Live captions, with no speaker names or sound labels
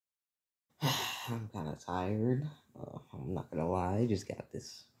I'm kind of tired. I'm not gonna lie. I just got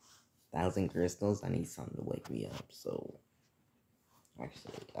this 1,000 crystals. I need something to wake me up. So,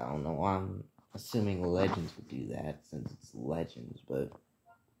 actually, I don't know why I'm assuming Legends would do that since it's Legends, but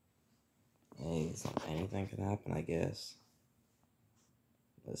hey, anything could happen, I guess.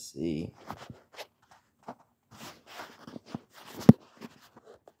 Let's see.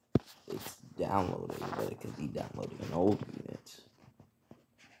 It's downloading, but it could be downloading an old unit.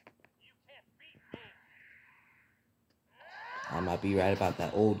 I might be right about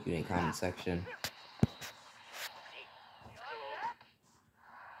that old unit comment section.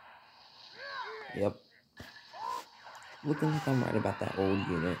 Yep. Looking like I'm right about that old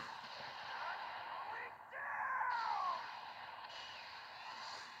unit.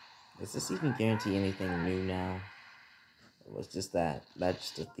 Does this even guarantee anything new now? It was just that's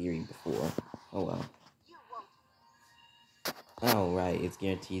just a theory before. Oh well. Oh right, it's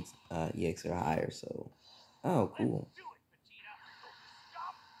guaranteed EX or higher, so. Oh cool.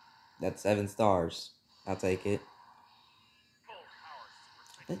 That's 7 stars. I'll take it.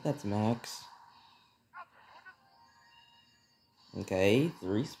 I think that's max. Okay,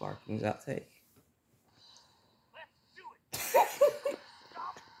 3 sparkings, I'll take.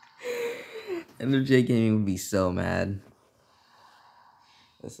 MJ Gaming would be so mad.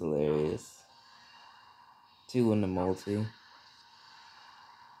 That's hilarious. 2 in the multi.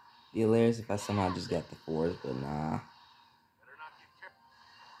 Be hilarious if I somehow just got the 4s, but nah.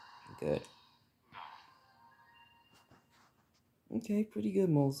 Good. Okay, pretty good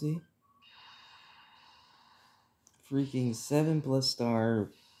multi. Freaking 7+ star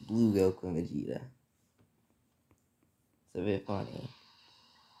Blue Goku and Vegeta. It's a bit funny.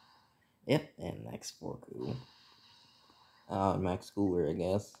 Yep, and Max Forku. Max Cooler, I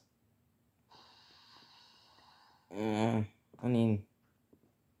guess. I mean,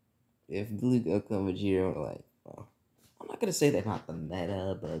 if Blue Goku and Vegeta were like, well, I'm not gonna say they're not the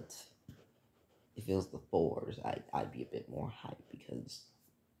meta, but if it was the 4s, I'd be a bit more hyped because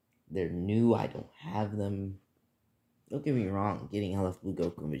they're new. I don't have them. Don't get me wrong, getting LF Blue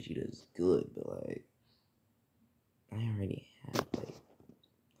Goku and Vegeta is good, but like, I already have like,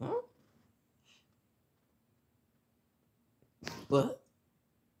 huh? What?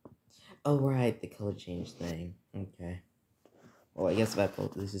 Oh right, the color change thing. Okay. Well, I guess if I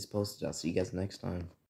post this is posted, I'll see you guys next time.